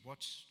proceed.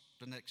 What's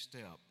the next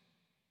step?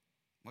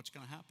 What's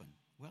going to happen?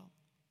 Well,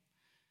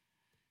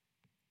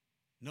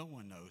 no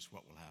one knows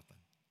what will happen.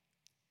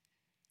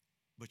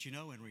 But you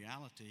know, in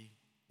reality,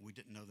 we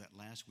didn't know that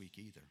last week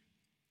either,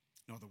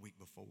 nor the week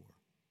before,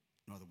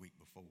 nor the week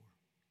before.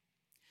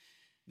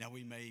 Now,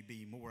 we may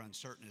be more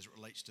uncertain as it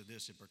relates to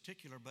this in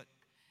particular, but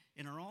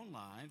in our own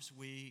lives,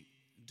 we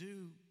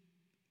do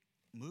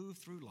move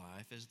through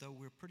life as though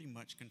we're pretty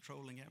much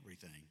controlling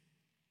everything.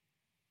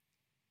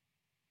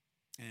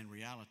 And in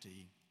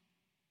reality,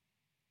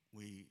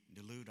 we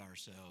delude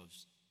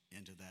ourselves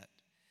into that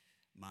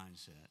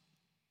mindset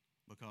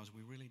because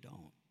we really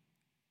don't.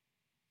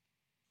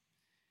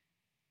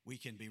 We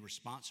can be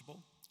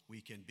responsible,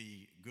 we can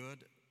be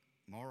good,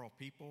 moral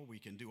people, we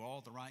can do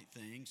all the right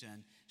things,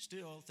 and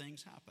still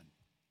things happen.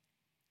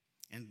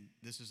 And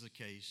this is the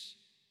case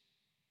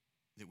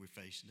that we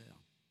face now.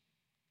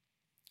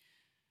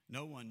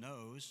 No one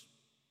knows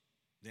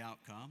the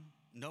outcome.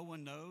 No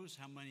one knows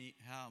how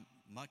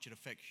much it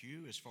affects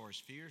you as far as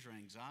fears or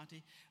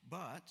anxiety,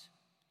 but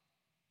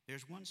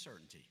there's one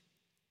certainty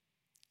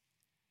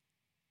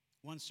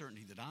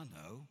that I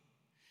know,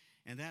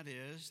 and that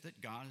is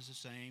that God is the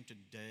same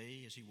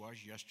today as he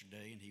was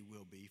yesterday, and he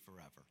will be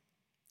forever.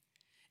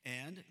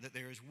 And that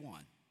there is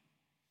one,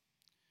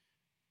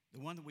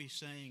 the one that we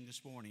sang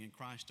this morning, in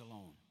Christ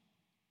alone.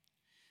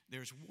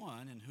 There's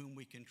one in whom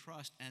we can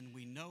trust and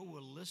we know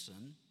will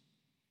listen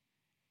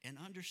and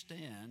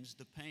understands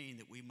the pain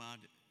that we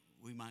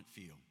might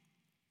feel,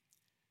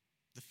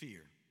 the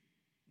fear,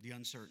 the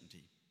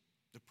uncertainty,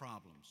 the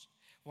problems,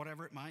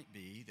 whatever it might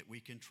be that we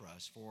can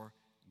trust. For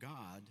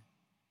God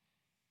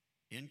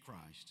in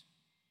Christ,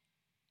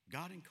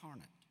 God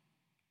incarnate,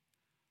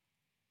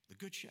 the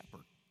Good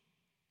Shepherd,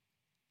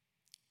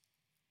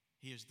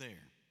 he is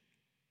there.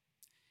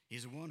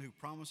 He's the one who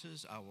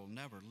promises, I will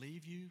never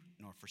leave you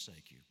nor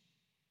forsake you.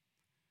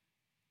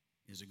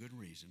 Is a good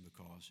reason,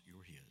 because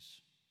you're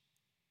his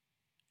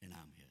and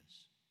I'm his.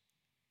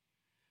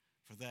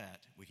 For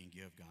that, we can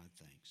give God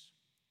thanks.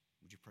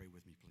 Would you pray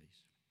with me,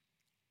 please?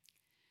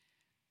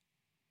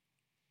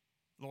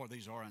 Lord,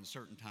 these are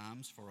uncertain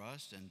times for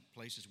us and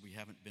places we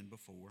haven't been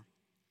before.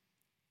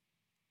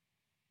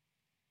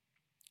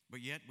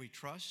 But yet we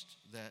trust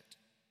that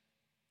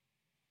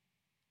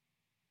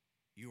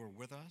you are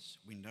with us.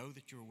 We know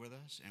that you're with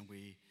us, and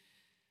we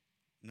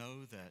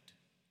know that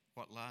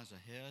what lies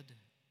ahead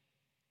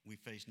we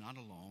face not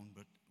alone,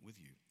 but with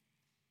you.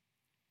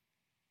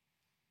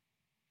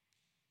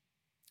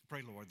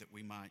 Pray, Lord, that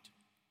we might,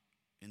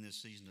 in this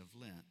season of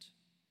Lent,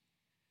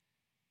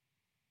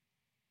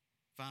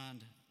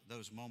 find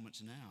those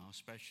moments now,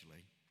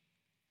 especially,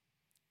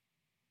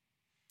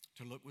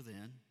 to look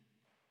within,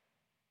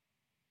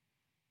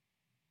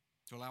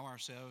 to allow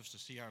ourselves to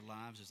see our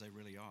lives as they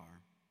really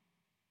are,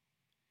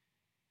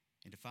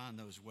 and to find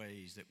those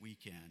ways that we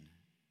can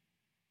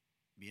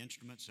be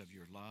instruments of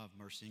your love,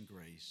 mercy, and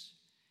grace,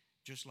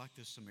 just like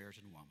this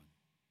Samaritan woman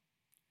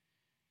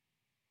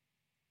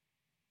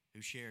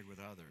who shared with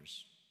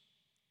others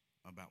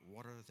about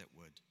water that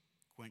would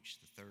quench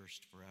the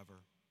thirst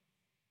forever,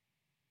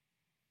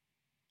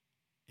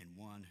 and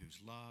one whose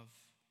love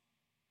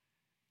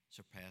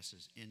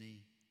surpasses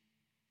any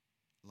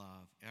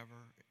love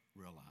ever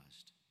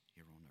realized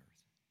here on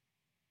earth.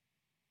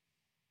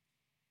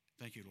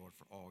 Thank you, Lord,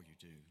 for all you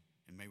do,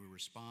 and may we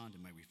respond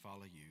and may we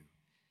follow you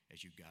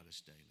as you guide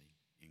us daily.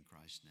 In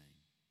Christ's name,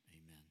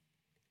 amen.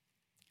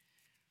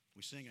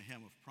 We sing a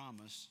hymn of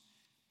promise,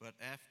 but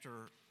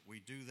after we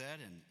do that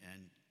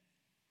and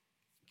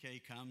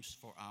Kay comes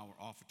for our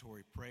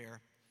offertory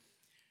prayer,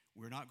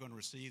 We're not going to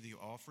receive the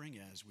offering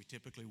as we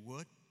typically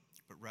would,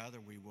 but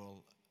rather we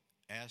will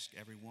ask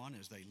everyone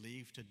as they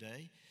leave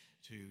today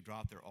to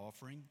drop their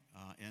offering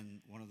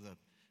in one of the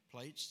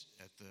plates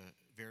at the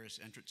various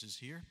entrances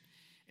here,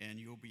 and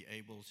you'll be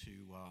able to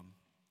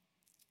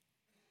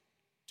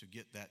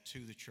get that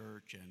to the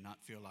church and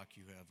not feel like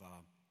you have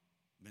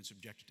been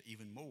subjected to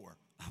even more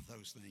of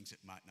those things that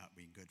might not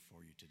be good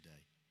for you today.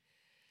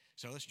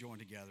 So let's join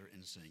together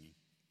in singing.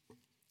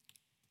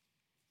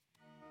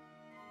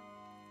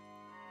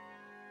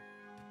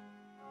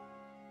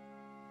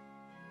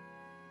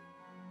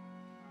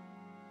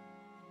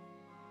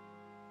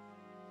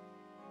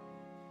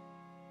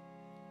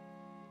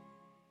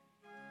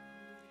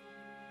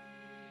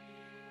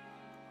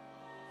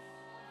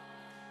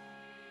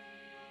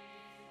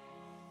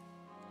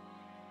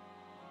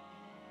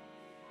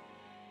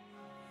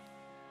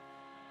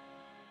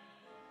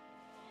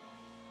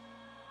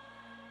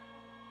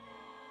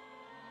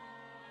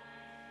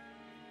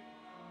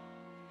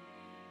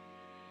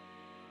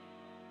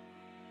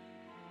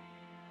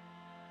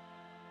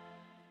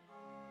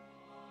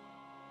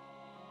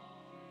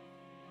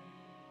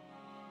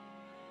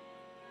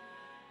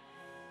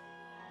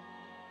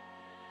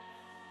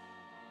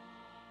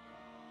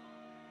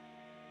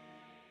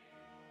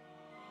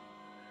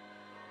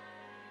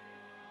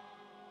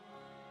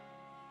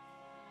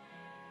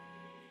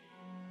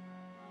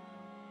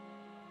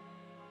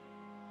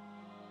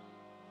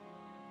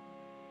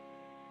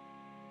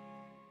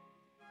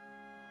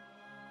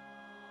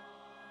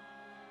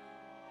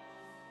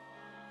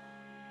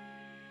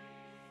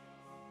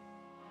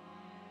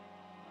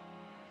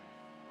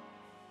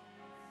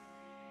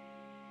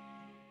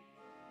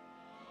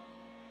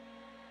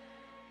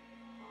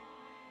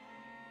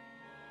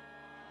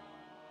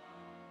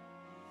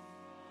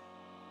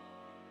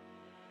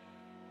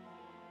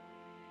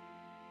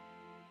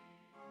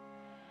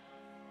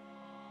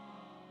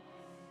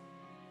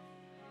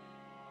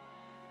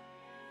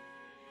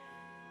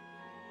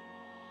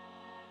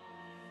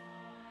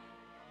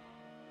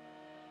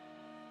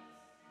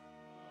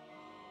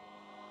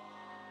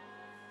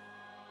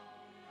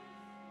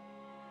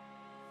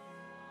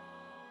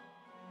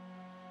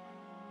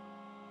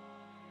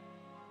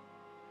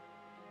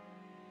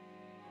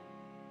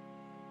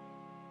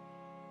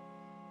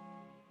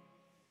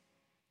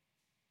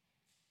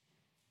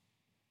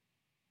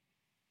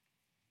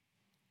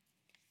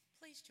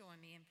 Please join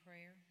me in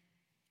prayer.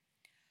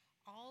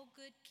 All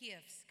good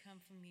gifts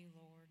come from you,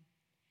 Lord,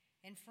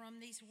 and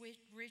from these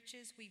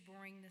riches we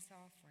bring this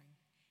offering.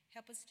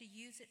 Help us to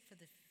use it for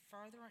the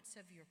furtherance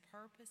of your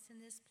purpose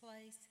in this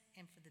place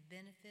and for the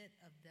benefit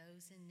of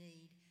those in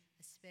need,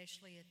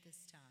 especially at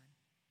this time.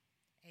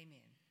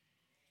 Amen.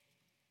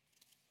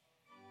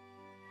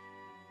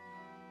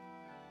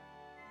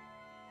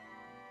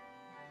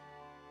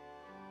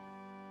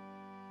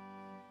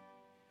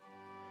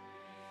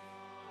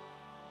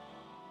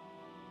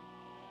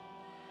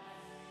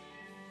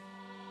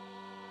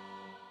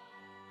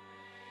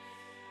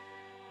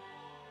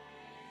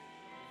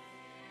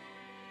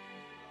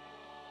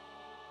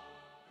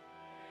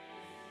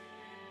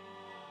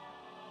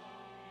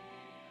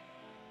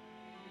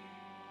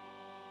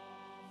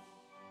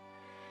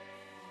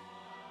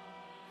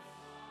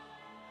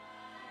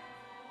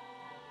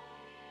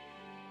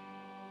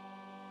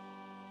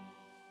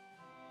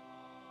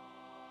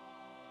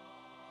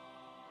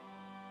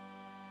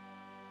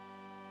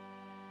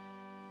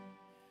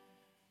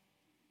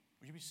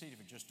 Would you be seated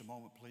for just a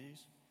moment,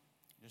 please?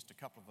 Just a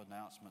couple of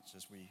announcements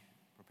as we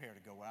prepare to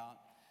go out.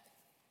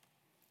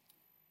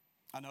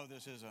 I know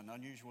this is an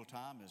unusual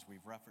time, as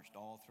we've referenced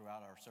all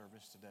throughout our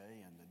service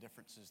today, and the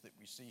differences that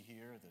we see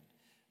here,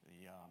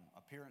 the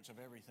appearance of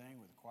everything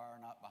with the choir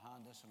not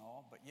behind us and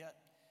all, but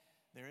yet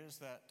there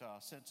is that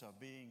sense of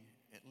being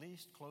at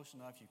least close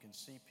enough you can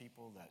see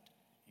people that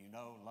you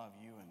know love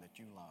you and that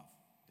you love,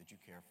 that you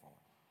care for,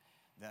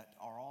 that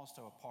are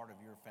also a part of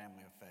your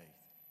family of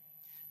faith.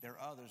 There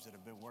are others that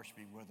have been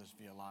worshiping with us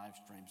via live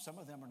stream. Some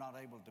of them are not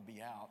able to be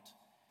out,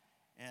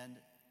 and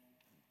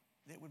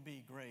it would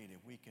be great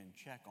if we can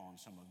check on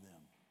some of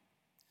them.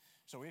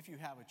 So if you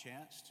have a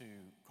chance to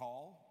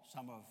call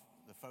some of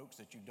the folks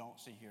that you don't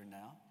see here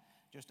now,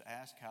 just to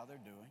ask how they're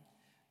doing,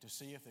 to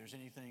see if there's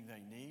anything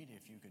they need,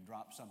 if you can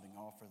drop something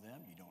off for them.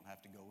 You don't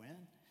have to go in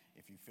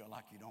if you feel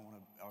like you don't want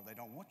to, or they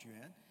don't want you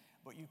in,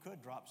 but you could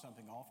drop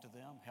something off to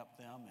them, help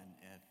them,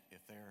 and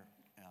if they're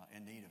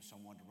in need of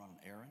someone to run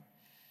an errand.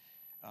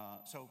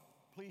 So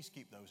please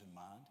keep those in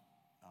mind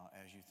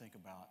as you think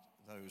about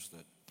those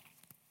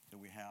that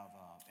we have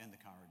in the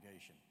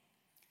congregation.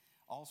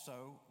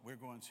 Also,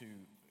 we're going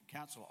to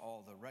cancel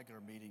all the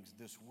regular meetings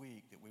this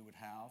week that we would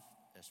have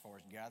as far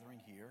as gathering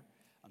here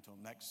until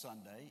next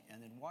Sunday.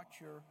 And then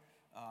watch your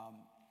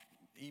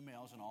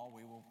emails and all.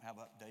 We will have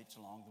updates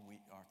along the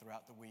week or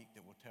throughout the week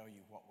that will tell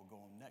you what will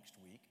go on next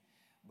week.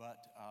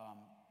 But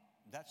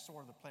that's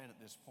sort of the plan at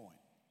this point.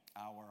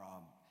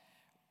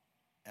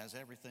 As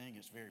everything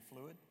is very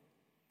fluid,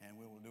 and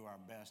we will do our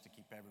best to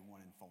keep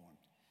everyone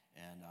informed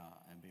and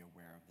be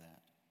aware of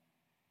that.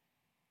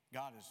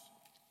 God is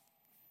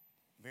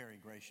very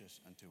gracious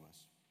unto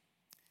us.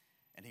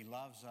 And he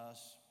loves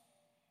us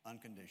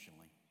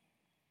unconditionally.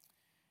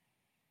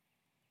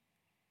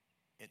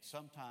 It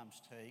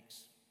sometimes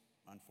takes,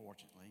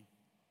 unfortunately,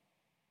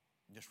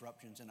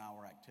 disruptions in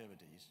our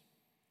activities,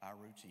 our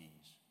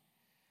routines,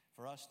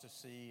 for us to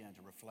see and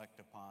to reflect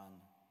upon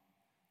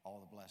all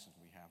the blessings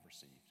we have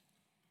received.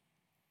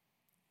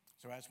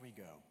 So as we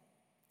go,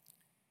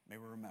 may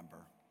we remember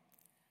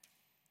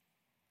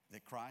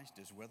that Christ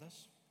is with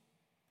us.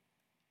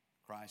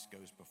 Christ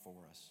goes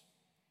before us.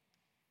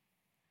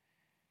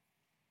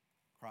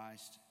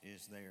 Christ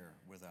is there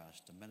with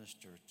us to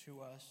minister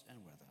to us and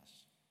with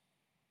us,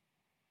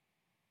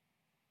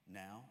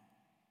 now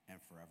and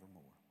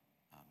forevermore.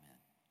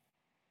 Amen.